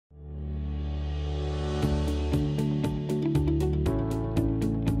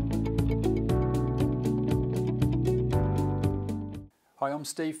Hi, I'm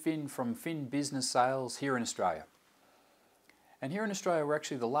Steve Finn from Finn Business Sales here in Australia. And here in Australia, we're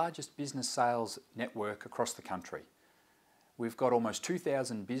actually the largest business sales network across the country. We've got almost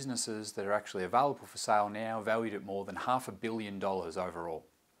 2,000 businesses that are actually available for sale now, valued at more than $500 million overall.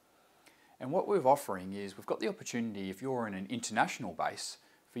 And what we're offering is we've got the opportunity, if you're in an international base,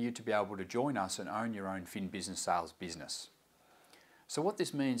 for you to be able to join us and own your own Finn Business Sales business. So what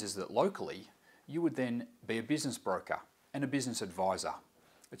this means is that locally, you would then be a business broker and a business advisor.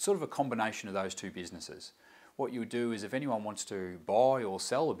 It's sort of a combination of those two businesses. What you would do is if anyone wants to buy or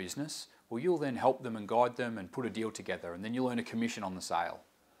sell a business, well, you'll then help them and guide them and put a deal together, and then you'll earn a commission on the sale.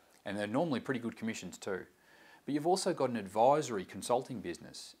 And they're normally pretty good commissions too. But you've also got an advisory consulting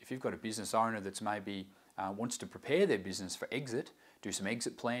business. If you've got a business owner that's maybe wants to prepare their business for exit, do some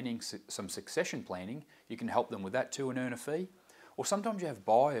exit planning, some succession planning, you can help them with that too and earn a fee. Or sometimes you have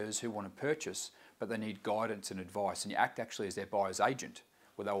buyers who want to purchase, but they need guidance and advice, and you act actually as their buyer's agent,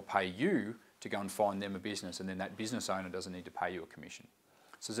 where they will pay you to go and find them a business, and then that business owner doesn't need to pay you a commission.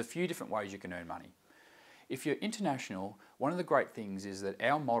 So there's a few different ways you can earn money. If you're international, one of the great things is that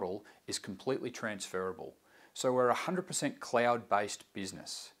our model is completely transferable. So we're a 100% cloud-based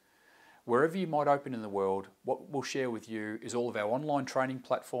business. Wherever you might open in the world, what we'll share with you is all of our online training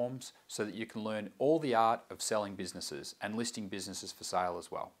platforms so that you can learn all the art of selling businesses and listing businesses for sale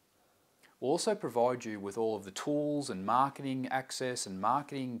as well. We'll also provide you with all of the tools and marketing access and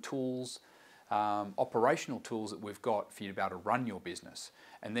marketing tools, operational tools that we've got for you to be able to run your business.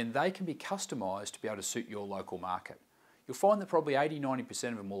 And then they can be customized to be able to suit your local market. You'll find that probably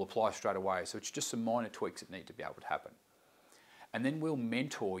 80–90% of them will apply straight away, so it's just some minor tweaks that need to be able to happen. And then we'll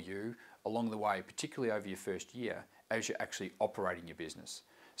mentor you along the way, particularly over your first year, as you're actually operating your business.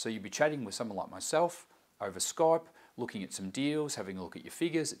 So you'll be chatting with someone like myself over Skype, looking at some deals, having a look at your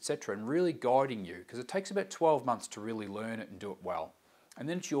figures, etc., and really guiding you, because it takes about 12 months to really learn it and do it well. And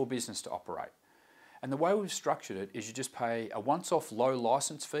then it's your business to operate. And the way we've structured it is you just pay a once-off low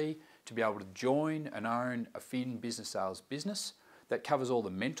license fee to be able to join and own a Finn Business Sales business. That covers all the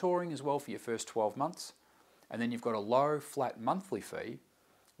mentoring as well for your first 12 months. And then you've got a low flat monthly fee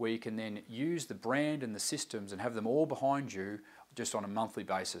where you can then use the brand and the systems and have them all behind you just on a monthly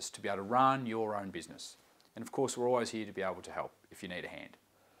basis to be able to run your own business. And of course, we're always here to be able to help if you need a hand.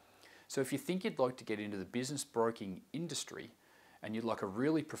 So if you think you'd like to get into the business broking industry and you'd like a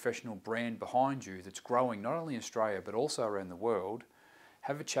really professional brand behind you that's growing not only in Australia but also around the world,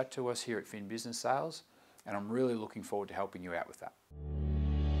 have a chat to us here at Finn Business Sales, and I'm really looking forward to helping you out with that.